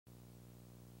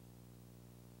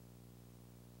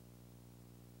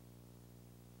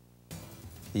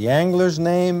The angler's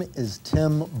name is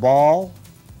Tim Ball.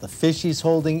 The fish he's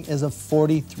holding is a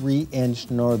 43-inch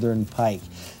northern pike.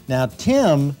 Now,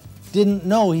 Tim didn't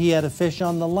know he had a fish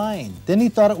on the line. Then he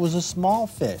thought it was a small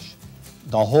fish.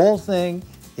 The whole thing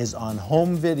is on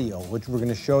home video, which we're going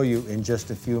to show you in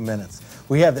just a few minutes.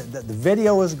 We have the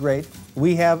video is great.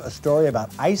 We have a story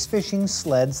about ice fishing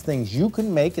sleds, things you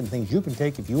can make and things you can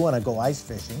take if you want to go ice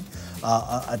fishing.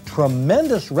 A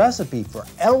tremendous recipe for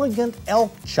elegant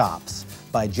elk chops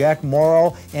by Jack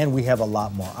Morrow, and we have a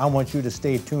lot more. I want you to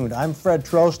stay tuned. I'm Fred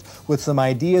Trost with some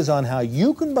ideas on how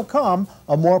you can become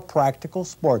a more practical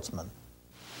sportsman.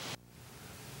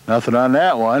 Nothing on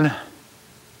that one.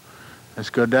 Let's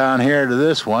go down here to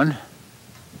this one.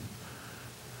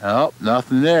 Oh,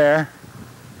 nothing there.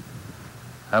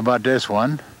 How about this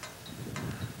one?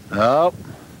 Nope.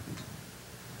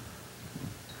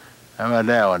 How about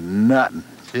that one? Nothing.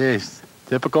 Jeez,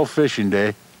 typical fishing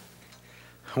day.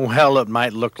 Well, it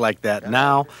might look like that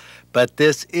now, but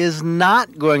this is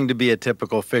not going to be a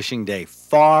typical fishing day.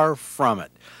 Far from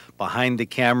it. Behind the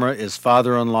camera is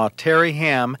father-in-law Terry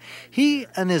Ham. He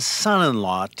and his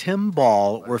son-in-law, Tim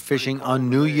Ball, were fishing on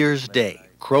New Year's Day,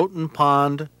 Croton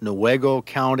Pond, Newaygo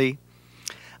County.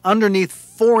 Underneath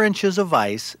 4 inches of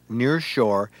ice near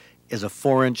shore is a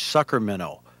 4-inch sucker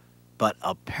minnow, but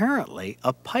apparently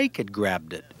a pike had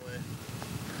grabbed it.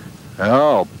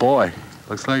 Oh, boy.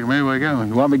 Looks like maybe we go.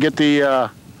 You want me to get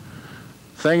the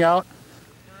thing out?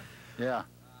 Yeah.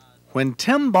 When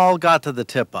Tim Ball got to the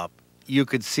tip-up, you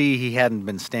could see he hadn't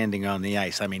been standing on the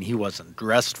ice. I mean, he wasn't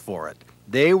dressed for it.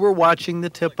 They were watching the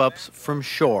tip-ups from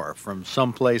shore, from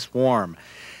someplace warm.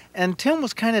 And Tim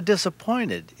was kind of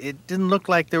disappointed. It didn't look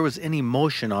like there was any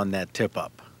motion on that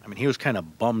tip-up. I mean, he was kind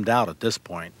of bummed out at this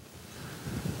point.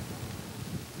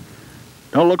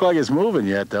 Don't look like it's moving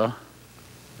yet, though.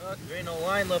 There ain't no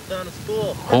line left on the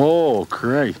spool. Oh,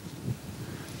 great.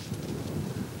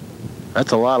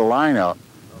 That's a lot of line out.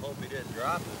 I hope he didn't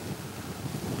drop it.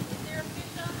 Is there a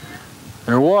fish on there?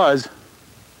 There was.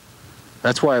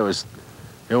 That's why it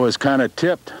was kind of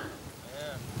tipped.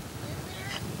 Yeah.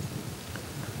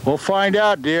 We'll find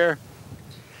out, dear.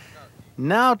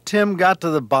 Now Tim got to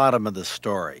the bottom of the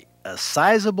story. A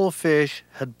sizable fish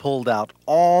had pulled out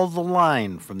all the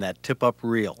line from that tip-up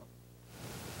reel.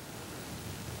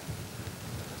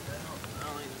 I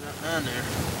don't think there's nothing on there.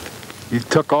 You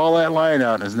took all that line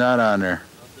out and it's not on there.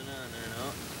 Nothing on there,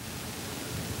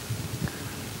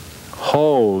 no.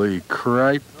 Holy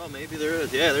cripe. Oh, maybe there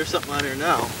is. Yeah, there's something on there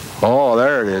now. Oh,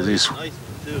 there it is. Nice one,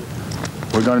 too.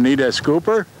 We're going to need that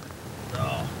scooper?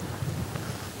 No.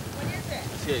 What is it?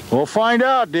 Let's get We'll find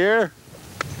out, dear.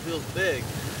 feels big.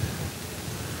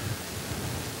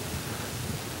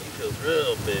 He feels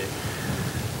real big.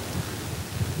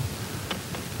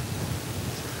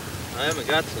 I haven't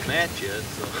got to the match yet,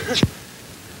 so.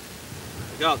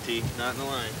 Look out, T, not in the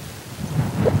line.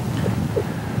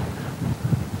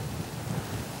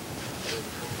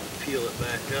 Peel it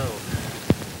back out.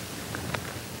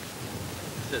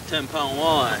 It's a 10-pound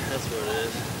walleye, that's what it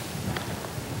is.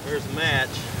 There's the match.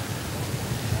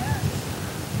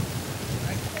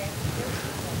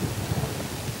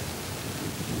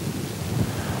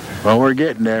 Well, we're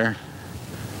getting there.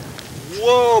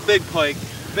 Whoa, big pike.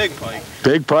 Big pike.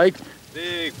 Big pike?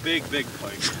 Big pike.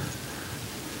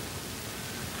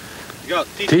 Go,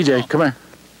 TJ, come here.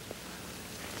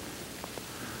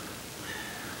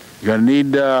 You gonna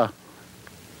need,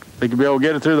 think you'll be able to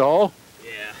get it through the hole?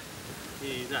 Yeah.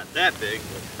 He's not that big,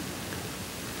 but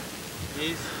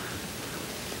he's,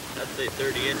 I'd say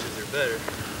 30 inches or better.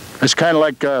 It's kind of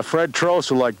like Fred Trost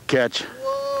would like to catch.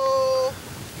 Whoa,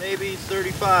 maybe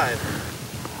 35.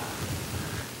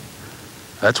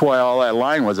 That's why all that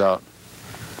line was out.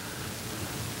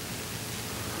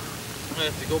 I'm gonna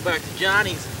have to go back to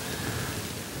Johnny's.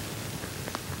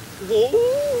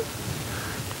 Whoa.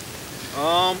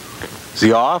 Is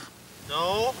he off?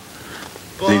 No,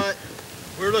 but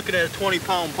we're looking at a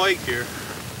 20-pound pike here.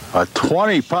 A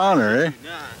 20-pounder, eh?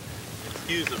 Nah,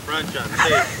 excuse the French on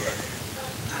tape,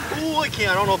 but... Ooh, I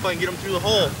don't know if I can get him through the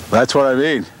hole. That's what I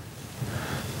mean.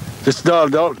 Just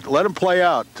don't let him play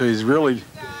out till he's really...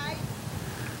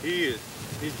 He is.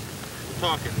 We're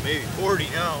talking maybe 40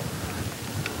 now.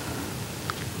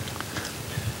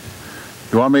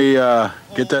 You want me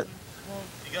get that?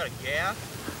 You got a gaff?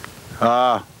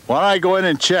 Why don't I go in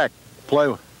and check? Play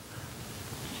with.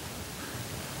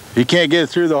 He can't get it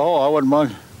through the hole. I wouldn't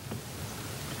mind.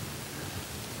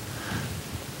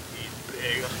 He's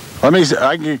big.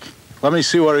 Let me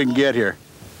see what we can get here.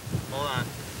 Hold on.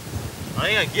 I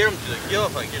ain't gonna get him to the gill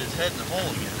if I get his head in the hole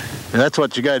again. And that's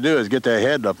what you got to do is get that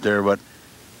head up there, but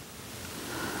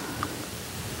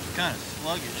It's kind of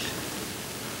sluggish.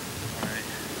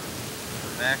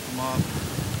 back him up.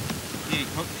 He ain't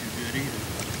hooked too good either.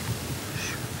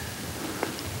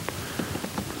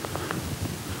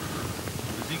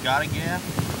 Has he got a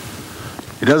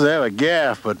gaff? He doesn't have a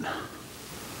gaff, but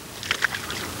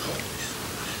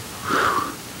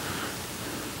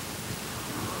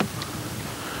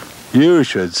you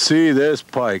should see this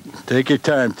pike. Take your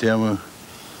time, Tim.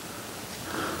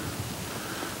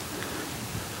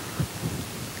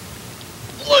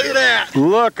 Look at that!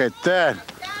 Look at that.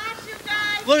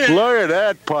 Look at Look at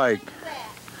that pike.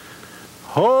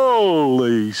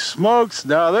 Holy smokes.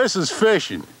 Now this is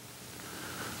fishing.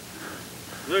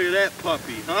 Look at that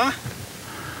puppy, huh?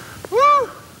 Woo!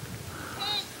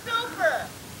 He's super.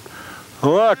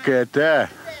 Look at that.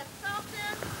 Is that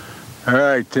something? All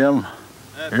right, Tim.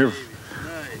 That Here. baby's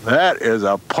nice. That is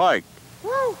a pike. Woo!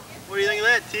 What do you think of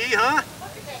that, T, huh?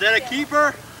 Is that a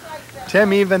keeper?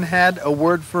 Tim even had a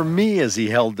word for me as he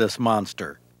held this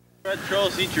monster. Let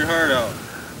Trost eat your heart out.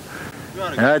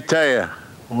 I tell you,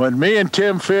 when me and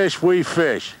Tim fish, we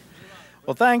fish.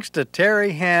 Well, thanks to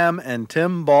Terry Ham and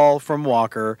Tim Ball from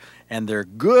Walker and their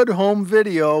good home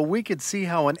video, we could see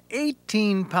how an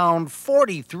 18-pound,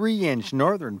 43-inch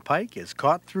northern pike is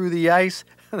caught through the ice.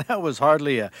 That was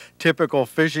hardly a typical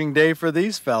fishing day for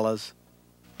these fellas.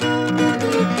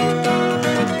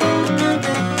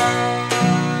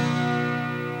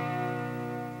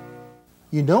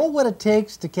 You know what it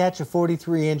takes to catch a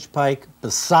 43-inch pike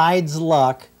besides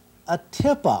luck? A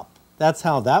tip-up. That's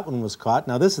how that one was caught.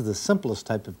 Now, this is the simplest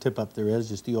type of tip-up there is,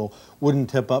 just the old wooden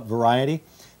tip-up variety.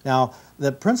 Now,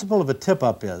 the principle of a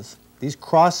tip-up is these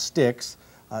cross sticks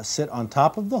sit on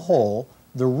top of the hole.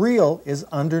 The reel is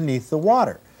underneath the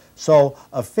water. So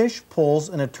a fish pulls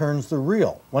and it turns the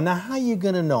reel. Well, now how are you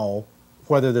going to know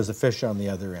whether there's a fish on the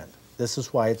other end? This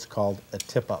is why it's called a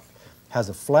tip-up. It has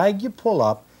a flag you pull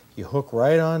up, you hook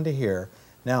right onto here.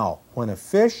 Now, when a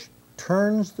fish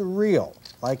turns the reel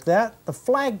like that, the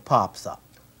flag pops up.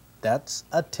 That's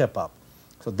a tip-up.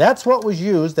 So that's what was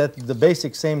used, that the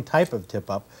basic same type of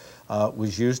tip-up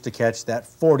was used to catch that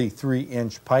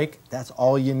 43-inch pike. That's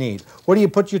all you need. What do you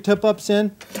put your tip-ups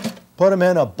in? Put them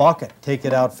in a bucket. Take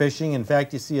it out fishing. In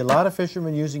fact, you see a lot of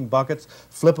fishermen using buckets,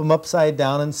 flip them upside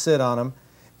down and sit on them.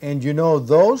 And you know,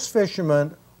 those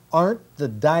fishermen aren't the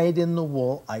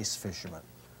dyed-in-the-wool ice fishermen.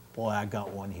 Boy, I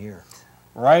got one here.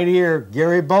 Right here,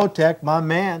 Gary Botek, my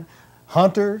man,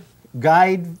 hunter,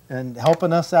 guide, and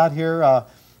helping us out here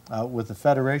with the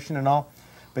Federation and all.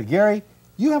 But Gary,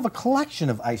 you have a collection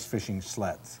of ice fishing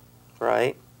sleds.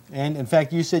 Right. And in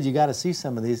fact, you said you got to see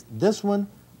some of these. This one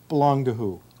belonged to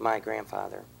who? My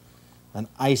grandfather. An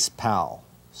Ice Pal.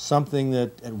 Something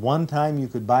that at one time you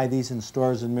could buy these in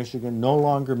stores in Michigan, no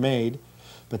longer made.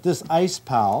 But this Ice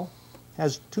Pal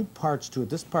has two parts to it.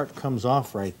 This part comes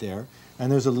off right there,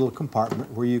 and there's a little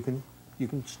compartment where you can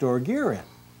store gear in.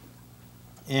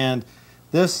 And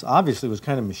this obviously was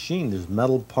kind of machined. There's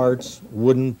metal parts,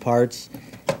 wooden parts.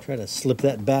 Try to slip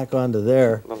that back onto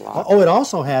there. Oh, it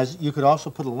also has, you could also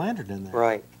put a lantern in there.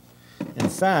 Right. In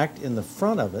fact, in the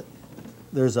front of it,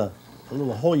 there's a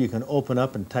little hole you can open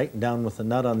up and tighten down with a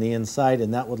nut on the inside,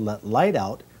 and that would let light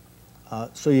out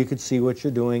so you could see what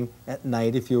you're doing at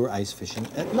night if you were ice fishing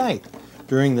at night.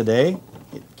 During the day,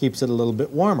 it keeps it a little bit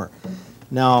warmer.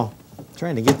 Now,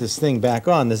 trying to get this thing back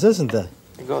on, this isn't the...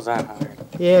 It goes on hard.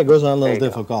 Yeah, it goes on a little There you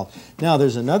difficult. Now,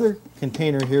 there's another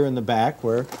container here in the back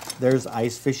where there's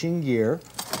ice fishing gear,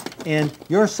 and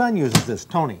your son uses this,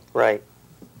 Tony. Right.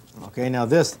 Okay, now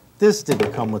this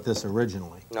didn't come with this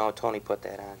originally. No, Tony put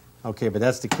that on. Okay, but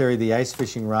that's to carry the ice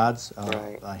fishing rods,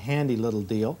 Right. a handy little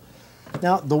deal.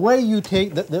 Now, the way you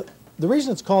take, the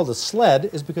reason it's called a sled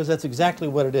is because that's exactly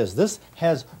what it is. This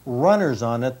has runners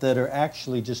on it that are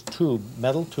actually just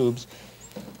metal tubes,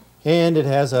 and it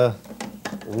has a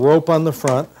rope on the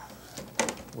front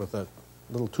with a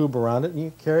little tube around it, and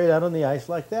you carry it out on the ice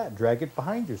like that, drag it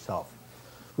behind yourself.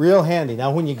 Real handy.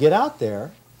 Now, when you get out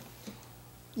there,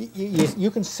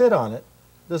 you can sit on it.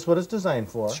 This is what it's designed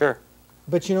for. Sure.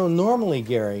 But you know, normally,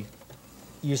 Gary,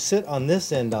 you sit on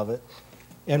this end of it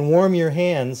and warm your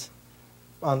hands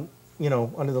on,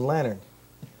 under the lantern.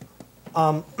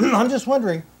 I'm just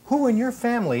wondering, who in your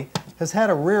family has had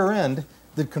a rear end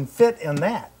that can fit in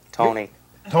that? Tony.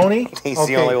 Tony? He's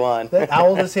Okay. the only one. How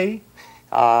old is he?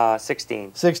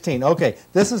 16. 16. Okay,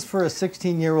 this is for a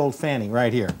 16-year-old Fanning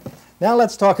right here. Now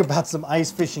let's talk about some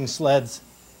ice fishing sleds,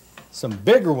 some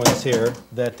bigger ones here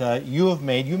that you have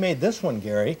made. You made this one,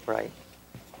 Gary. Right.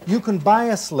 You can buy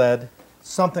a sled,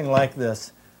 something like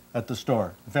this, at the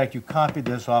store. In fact, you copied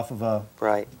this off of a...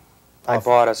 Right. I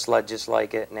bought a sled just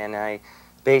like it, and then I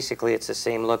Basically, it's the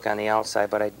same look on the outside,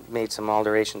 but I made some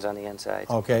alterations on the inside.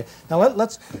 Okay. Now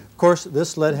let's, of course,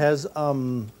 this sled has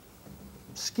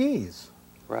skis.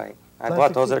 Right. I Plastic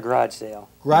bought those skis. at a garage sale.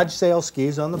 Garage sale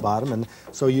skis on the bottom, and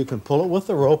so you can pull it with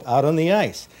the rope out on the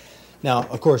ice. Now,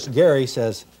 of course, Gary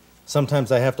says,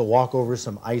 sometimes I have to walk over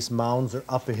some ice mounds or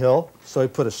up a hill, so I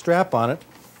put a strap on it,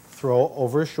 throw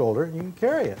over his shoulder, and you can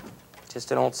carry it.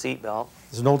 Just an old seat belt.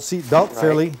 It's an old seat belt,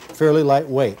 Right. fairly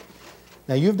lightweight.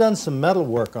 Now, you've done some metal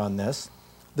work on this.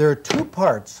 There are two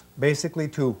parts, basically,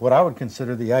 to what I would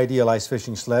consider the ideal ice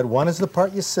fishing sled. One is the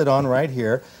part you sit on right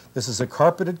here. This is a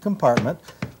carpeted compartment.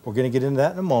 We're going to get into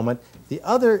that in a moment. The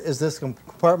other is this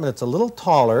compartment that's a little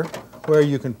taller, where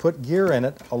you can put gear in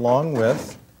it along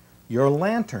with your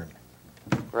lantern.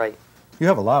 Right. You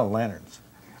have a lot of lanterns.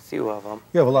 A few of them.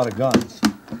 You have a lot of guns.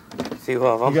 A few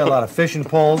of them. You got a lot of fishing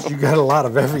poles. You got a lot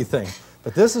of everything.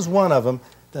 But this is one of them.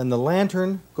 Then the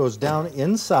lantern goes down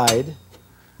inside.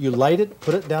 You light it,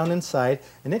 put it down inside,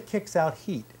 and it kicks out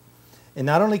heat. It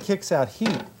not only kicks out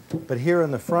heat, but here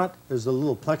in the front, there's a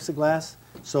little plexiglass,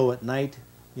 so at night,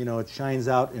 you know, it shines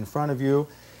out in front of you.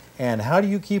 And how do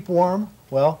you keep warm?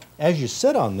 Well, as you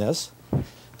sit on this,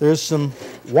 there's some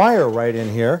wire right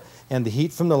in here, and the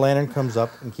heat from the lantern comes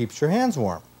up and keeps your hands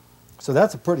warm. So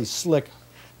that's a pretty slick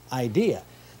idea.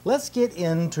 Let's get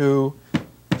into,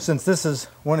 since this is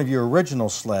one of your original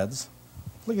sleds,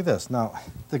 look at this. Now,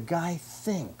 the guy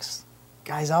thinks.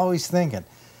 Guy's always thinking.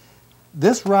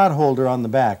 This rod holder on the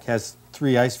back has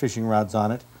 3 ice fishing rods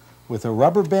on it with a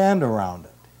rubber band around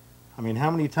it. I mean,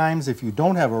 how many times, if you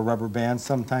don't have a rubber band,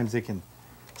 sometimes it can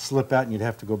slip out and you'd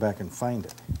have to go back and find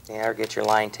it. Yeah, or get your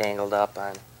line tangled up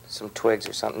on some twigs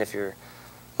or something if you're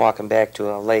walking back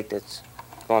to a lake that's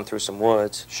going through some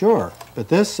woods. Sure, but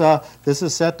this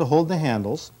is set to hold the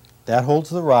handles. That holds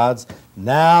the rods.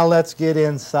 Now let's get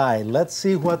inside. Let's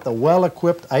see what the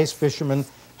well-equipped ice fisherman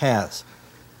has.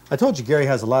 I told you Gary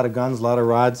has a lot of guns, a lot of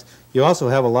rods. You also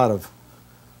have a lot of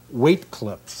weight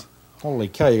clips. Holy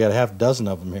cow, you got a half dozen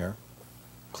of them here.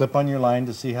 Clip on your line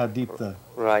to see how deep the...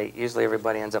 Right. Usually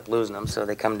everybody ends up losing them, so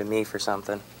they come to me for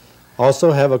something.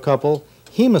 Also have a couple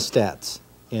hemostats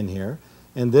in here.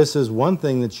 And this is one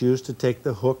thing that's used to take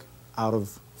the hook out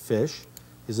of fish.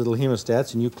 These little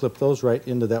hemostats, and you clip those right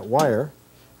into that wire,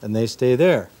 and they stay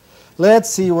there. Let's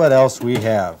see what else we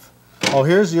have. Oh,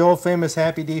 here's the old famous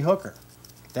Happy D hooker.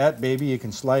 That baby you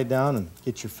can slide down and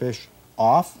get your fish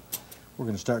off. We're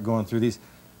going to start going through these.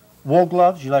 Wool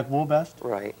gloves, you like wool best?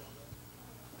 Right.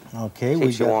 Okay, we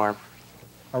Keeps you got warm.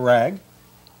 a rag.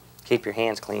 Keep your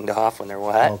hands cleaned off when they're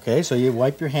wet. Okay, so you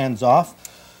wipe your hands off.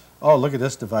 Oh, look at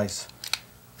this device.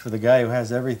 For the guy who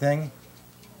has everything.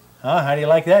 Huh? How do you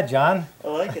like that, John? I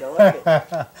like it, I like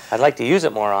it. I'd like to use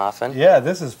it more often. Yeah,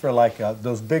 this is for like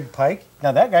those big pike.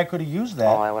 Now that guy could have used that.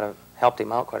 Oh, I would have helped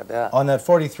him out quite a bit. On that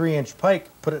 43-inch pike,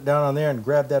 put it down on there and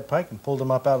grab that pike and pulled him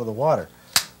up out of the water.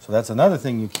 So that's another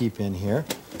thing you keep in here.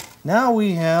 Now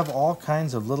we have all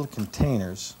kinds of little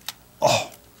containers.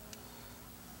 Oh,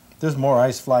 there's more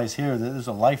ice flies here. There's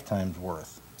a lifetime's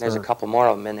worth. There's a couple more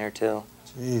of them in there, too.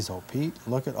 Jeez, oh Pete,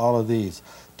 look at all of these.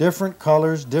 Different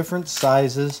colors, different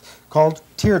sizes, called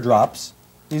teardrops.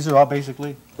 These are all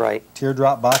basically Right.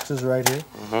 teardrop boxes right here.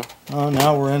 Mm-hmm. Oh,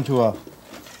 now we're into a,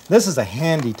 this is a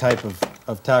handy type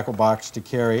of tackle box to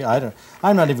carry.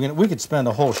 I'm not even gonna, we could spend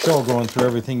a whole show going through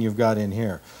everything you've got in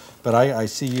here. But I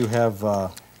see you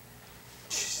have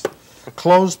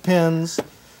clothespins,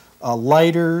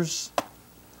 lighters,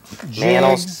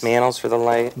 jigs, Mantles for the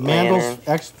light. mantles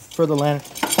lantern. for the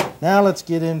lantern. Now let's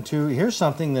get into, here's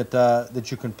something that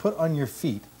you can put on your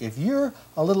feet. If you're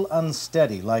a little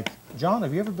unsteady, like, John,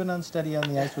 have you ever been unsteady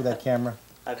on the ice with that camera?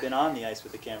 I've been on the ice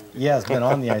with the camera. Yeah, it's been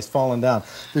on the ice, falling down.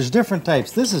 There's different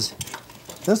types. This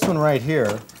one right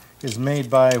here is made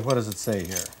by, what does it say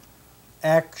here?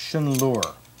 Action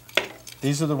Lure.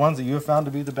 These are the ones that you have found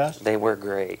to be the best? They were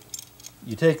great.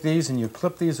 You take these and you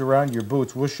clip these around your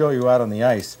boots. We'll show you out on the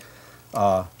ice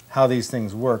how these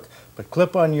things work. But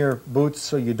clip on your boots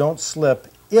so you don't slip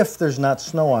if there's not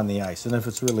snow on the ice and if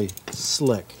it's really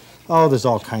slick. Oh, there's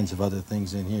all kinds of other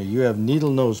things in here. You have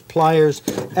needle nose pliers,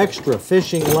 extra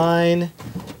fishing line.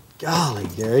 Golly,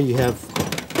 Gary, you have,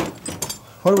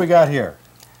 what do we got here?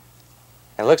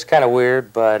 It looks kind of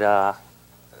weird, but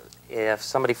if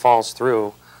somebody falls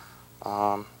through,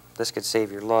 this could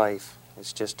save your life.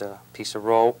 It's just a piece of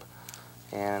rope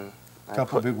and A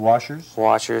couple of big washers.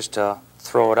 washers to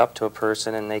throw it up to a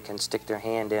person, and they can stick their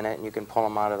hand in it, and you can pull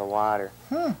them out of the water.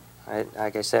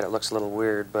 Like I said, it looks a little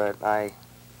weird, but I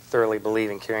thoroughly believe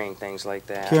in carrying things like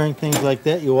that. Carrying things like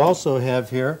that. You also have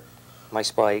here, My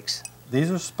spikes.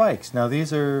 these are spikes. Now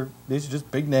these are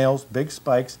just big nails, big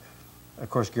spikes. Of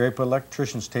course, Gary put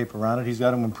electrician's tape around it. He's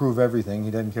got to improve everything.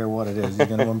 He doesn't care what it is. He's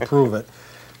going to improve it.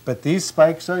 But these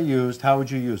spikes are used. How would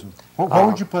you use them? Where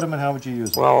would you put them and how would you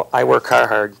use them? Well, I wear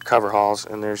Carhartt cover hauls,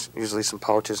 and there's usually some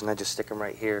pouches, and I just stick them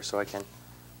right here so I can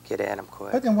get at them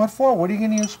quick. But then what for? What are you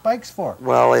going to use spikes for?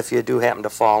 Well, if you do happen to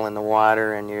fall in the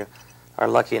water and you are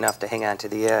lucky enough to hang on to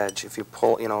the edge, if you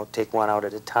pull, take one out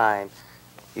at a time,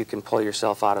 you can pull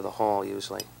yourself out of the hole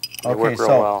usually. They work real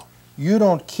well. You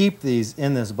don't keep these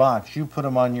in this box. You put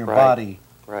them on your body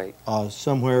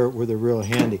somewhere where they're real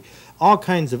handy. All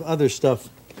kinds of other stuff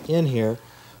in here.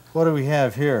 What do we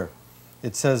have here?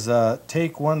 It says,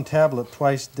 take 1 tablet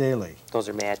twice daily. Those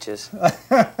are matches.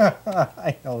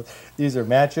 I know. These are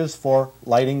matches for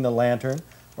lighting the lantern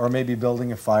or maybe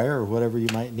building a fire or whatever you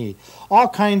might need. All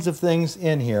kinds of things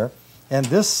in here. And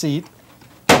this seat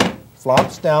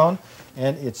flops down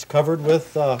and it's covered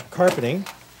with carpeting,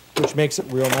 which makes it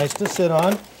real nice to sit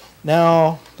on.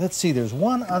 Now, let's see, there's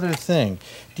one other thing.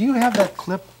 Do you have that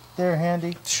clip there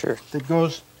handy? Sure. That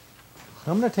goes,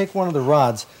 I'm going to take one of the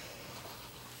rods.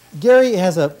 Gary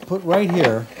has a, put right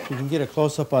here, you can get a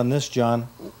close-up on this, John.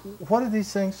 What are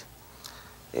these things?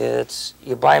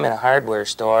 You buy them in a hardware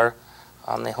store.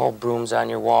 They hold brooms on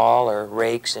your wall or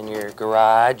rakes in your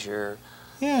garage or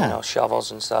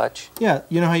shovels and such. Yeah,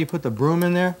 you know how you put the broom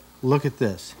in there? Look at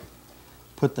this.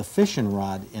 Put the fishing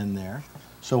rod in there.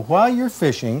 So while you're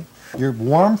fishing, you're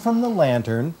warm from the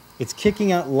lantern. It's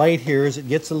kicking out light here as it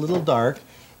gets a little dark.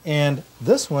 And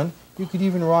this one, you could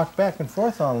even rock back and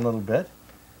forth on a little bit.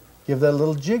 Give that a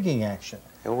little jigging action.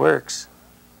 It works.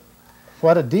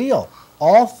 What a deal.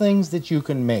 All things that you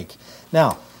can make.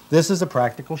 Now, this is a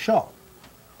practical show.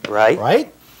 Right.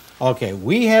 Right? Okay,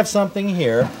 we have something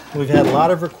here. We've had a lot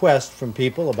of requests from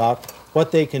people about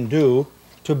what they can do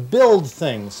to build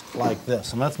things like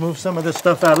this. And let's move some of this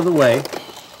stuff out of the way.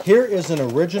 Here is an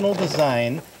original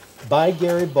design by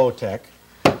Gary Botek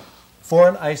for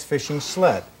an ice fishing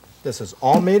sled. This is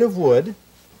all made of wood.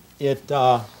 It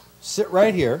sit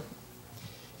right here.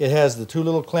 It has the 2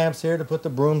 little clamps here to put the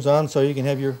brooms on so you can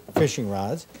have your fishing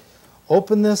rods.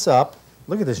 Open this up.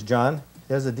 Look at this, John.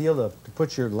 It has a deal to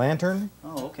put your lantern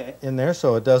in there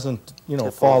so it doesn't,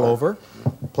 fall over.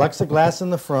 Plexiglass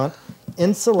in the front.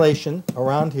 Insulation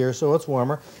around here so it's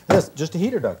warmer. And that's just a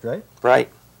heater duct, right? Right.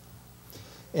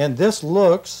 And this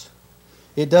looks,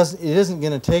 it isn't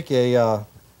going to take a,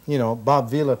 Bob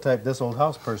Vila type, this old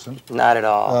house person. Not at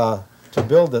all. To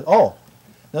build it. Oh,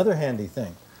 another handy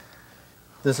thing.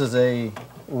 This is a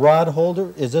rod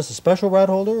holder. Is this a special rod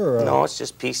holder? Or no, it's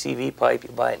just PCV pipe. You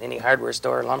buy it in any hardware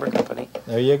store or lumber company.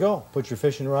 There you go. Put your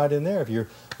fishing rod in there if you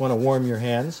want to warm your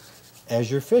hands as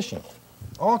you're fishing.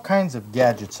 All kinds of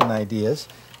gadgets and ideas.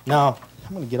 Now,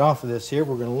 I'm going to get off of this here.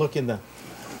 We're going to look in the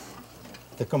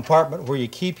compartment where you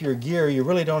keep your gear. You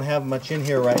really don't have much in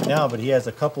here right now, but he has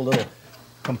a couple little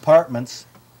compartments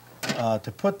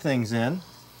to put things in.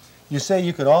 You say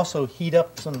you could also heat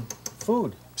up some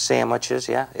food. Sandwiches,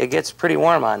 yeah. It gets pretty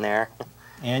warm on there.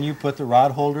 And you put the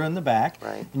rod holder in the back.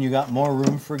 Right. And you got more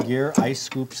room for gear, ice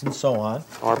scoops, and so on.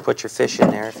 Or put your fish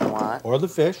in there if you want. Or the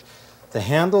fish. The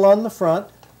handle on the front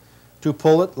to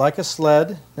pull it like a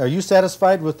sled. Are you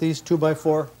satisfied with these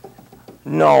 2x4?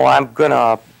 No, I'm going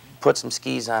to put some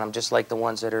skis on them, just like the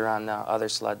ones that are on the other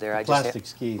sled there. Plastic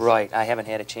skis. Right. I haven't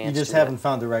had a chance to. You just haven't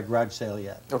found the right garage sale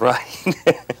yet. Right.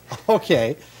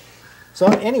 Okay. So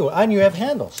anyway, and you have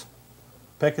handles.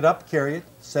 Pick it up, carry it,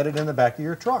 set it in the back of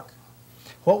your truck.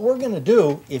 What we're going to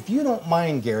do, if you don't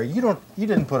mind, Gary, you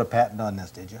didn't put a patent on this,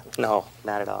 did you? No,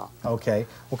 not at all. Okay.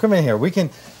 Well, come in here.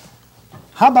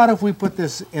 How about if we put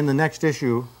this in the next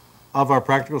issue of our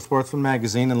Practical Sportsman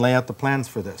magazine and lay out the plans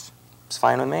for this? It's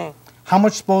fine with me. How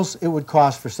much suppose it would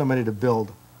cost for somebody to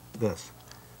build this?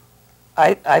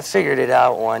 I figured it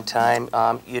out one time.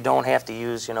 You don't have to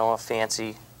use, a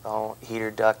fancy heater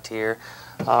duct here.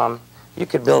 You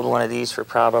could build one of these for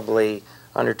probably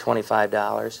under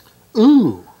 $25.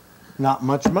 Ooh, not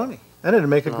much money. That'd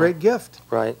make a great gift.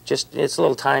 Right. Just, it's a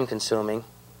little time consuming.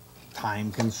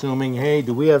 Time consuming. Hey,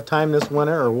 do we have time this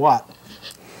winter or what?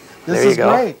 This There you is go.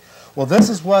 great. Well, this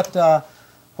is what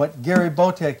Gary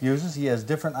Botek uses. He has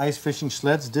different ice fishing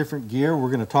sleds, different gear. We're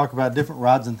going to talk about different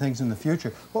rods and things in the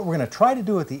future. What we're going to try to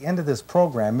do at the end of this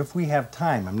program, if we have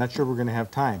time, I'm not sure we're going to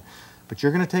have time, but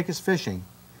you're going to take us fishing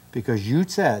because you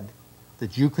said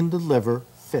that you can deliver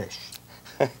fish.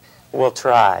 We'll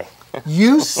try.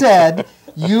 You said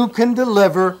you can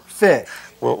deliver fish.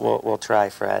 We'll try,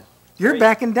 Fred. You're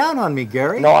backing down on me,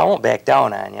 Gary. No, I won't back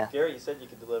down on you. Gary, you said you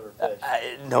could deliver fish.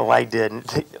 No, I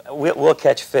didn't. We'll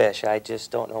catch fish. I just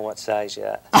don't know what size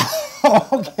yet.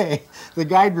 Okay. The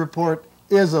guide report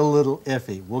is a little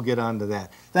iffy. We'll get on to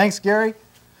that. Thanks, Gary.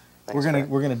 Thanks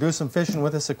We're gonna do some fishing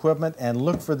with this equipment and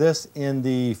look for this in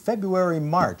the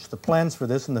February-March. The plans for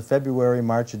this in the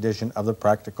February-March edition of the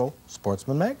Practical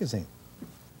Sportsman magazine.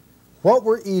 What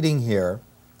we're eating here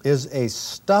is a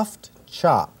stuffed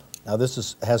chop. Now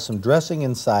this has some dressing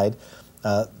inside.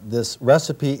 This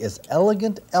recipe is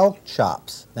elegant elk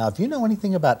chops. Now if you know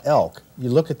anything about elk, you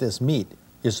look at this meat,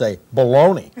 you say,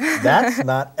 baloney. That's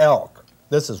not elk.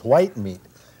 This is white meat.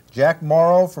 Jack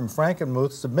Morrow from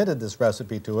Frankenmuth submitted this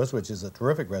recipe to us, which is a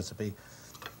terrific recipe.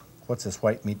 What's this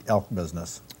white meat elk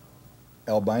business?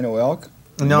 Albino elk?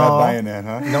 No. You're not buying that,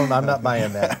 huh? No, I'm not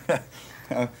buying that.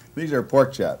 These are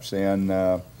pork chops, and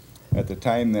at the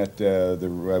time that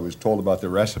I was told about the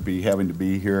recipe having to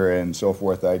be here and so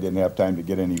forth, I didn't have time to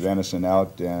get any venison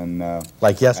out, and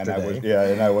like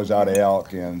yesterday. And I was out of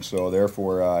elk, and so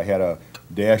therefore I had to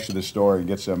dash to the store and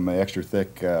get some extra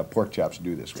thick pork chops to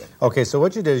do this with. Okay, so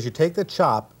what you did is you take the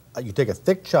chop, you take a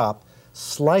thick chop,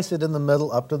 slice it in the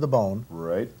middle up to the bone,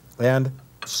 Right. and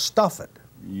stuff it.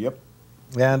 Yep.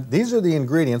 And these are the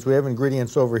ingredients. We have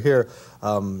ingredients over here,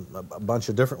 a bunch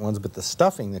of different ones, but the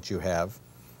stuffing that you have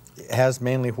has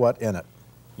mainly what in it?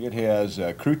 It has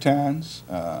croutons,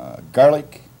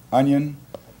 garlic, onion,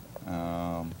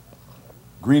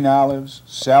 green olives,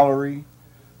 celery,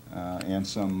 and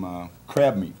some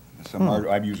crab meat.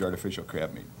 I've used artificial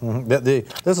crab meat.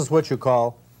 Mm-hmm. This is what you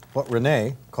call, what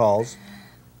Renee calls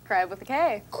Crab with a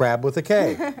K. Crab with a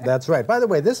K. That's right. By the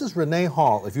way, this is Renee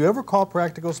Hall. If you ever call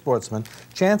Practical Sportsman,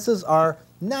 chances are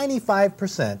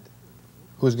 95%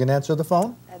 who's going to answer the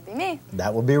phone? That'd be me.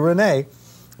 That will be Renee.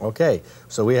 Okay,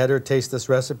 so we had her taste this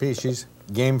recipe. She's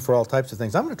game for all types of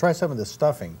things. I'm going to try some of this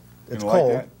stuffing. It's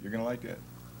cold. Like that. You're going to like that.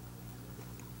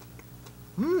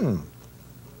 Mmm.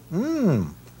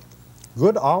 Mmm.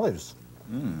 Good olives.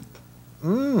 Mmm.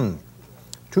 Mmm.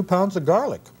 2 pounds of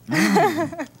garlic.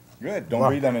 Good. Don't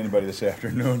breathe on anybody this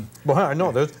afternoon. Well, I know.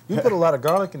 You put a lot of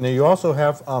garlic in there. You also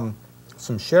have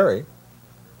some sherry.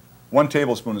 1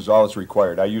 tablespoon is all that's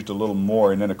required. I used a little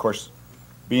more, and then, of course,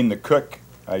 being the cook,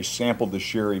 I sampled the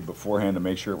sherry beforehand to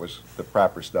make sure it was the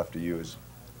proper stuff to use.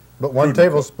 But 1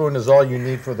 tablespoon is all you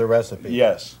need for the recipe.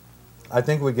 Yes. I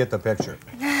think we get the picture.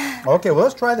 Okay, well,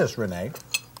 let's try this, Renee.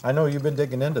 I know you've been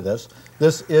digging into this.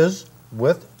 This is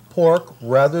with pork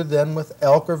rather than with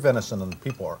elk or venison, and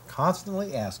people are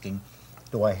constantly asking,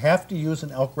 do I have to use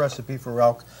an elk recipe for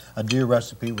elk, a deer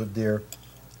recipe with deer?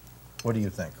 What do you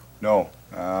think? No.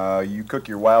 You cook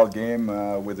your wild game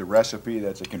with a recipe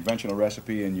that's a conventional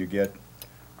recipe, and you get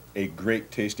a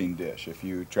great tasting dish. If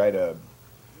you try to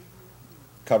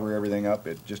cover everything up,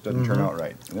 it just doesn't turn out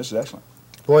right. And this is excellent.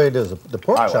 Boy, it is. The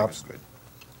pork I like chops, it good.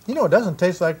 you know, it doesn't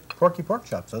taste like porky pork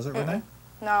chops, does it, Renee?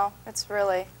 No, it's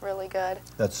really, really good.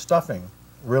 That stuffing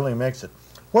really makes it.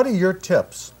 What are your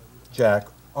tips, Jack,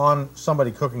 on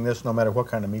somebody cooking this no matter what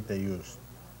kind of meat they use?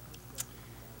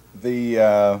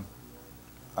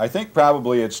 I think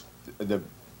probably it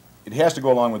has to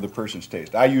go along with the person's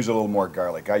taste. I use a little more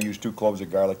garlic. I use 2 cloves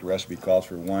of garlic. The recipe calls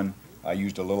for 1. I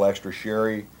used a little extra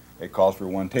sherry. It calls for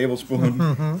 1 tablespoon.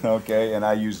 Okay, and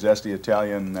I use zesty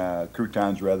Italian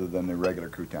croutons rather than the regular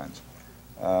croutons.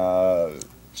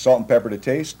 Salt and pepper to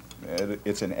taste.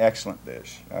 It's an excellent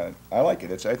dish. I like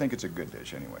it. I think it's a good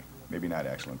dish anyway. Maybe not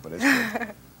excellent, but it's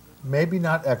good. Maybe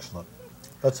not excellent.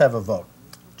 Let's have a vote.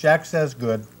 Jack says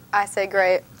good. I say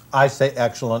great. I say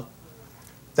excellent.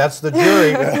 That's the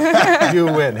jury. You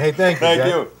win. Hey, thank you, Thank Jack.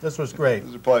 you. This was great. It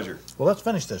was a pleasure. Well, let's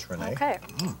finish this, Renee. Okay.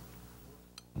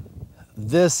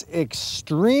 This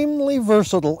extremely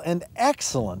versatile and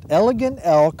excellent elegant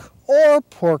elk or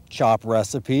pork chop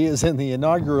recipe is in the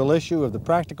inaugural issue of the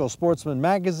Practical Sportsman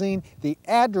magazine. The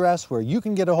address where you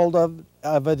can get a hold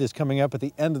of it is coming up at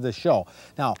the end of the show.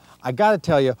 Now, I got to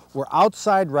tell you, we're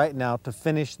outside right now to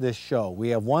finish this show. We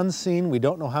have 1 scene. We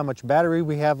don't know how much battery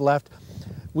we have left.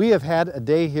 We have had a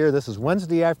day here. This is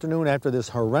Wednesday afternoon after this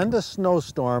horrendous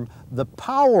snowstorm. The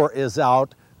power is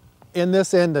out in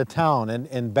this end of town,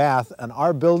 in Bath, and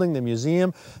our building, the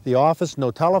museum, the office,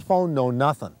 no telephone, no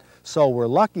nothing. So we're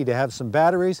lucky to have some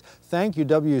batteries. Thank you,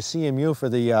 WCMU, for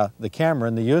the camera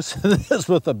and the use of this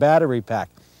with the battery pack.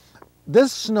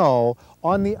 This snow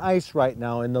on the ice right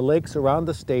now in the lakes around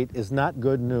the state is not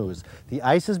good news. The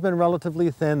ice has been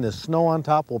relatively thin. The snow on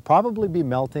top will probably be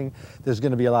melting. There's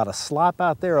going to be a lot of slop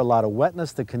out there, a lot of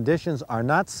wetness. The conditions are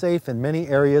not safe in many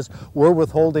areas. We're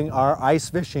withholding our ice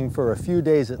fishing for a few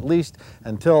days at least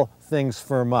until things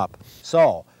firm up.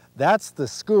 So that's the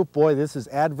scoop. Boy, this is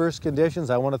adverse conditions.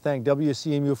 I want to thank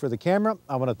WCMU for the camera.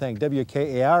 I want to thank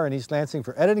WKAR in East Lansing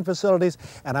for editing facilities.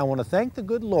 And I want to thank the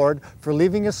good Lord for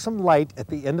leaving us some light at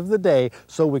the end of the day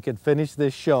so we could finish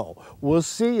this show. We'll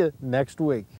see you next week.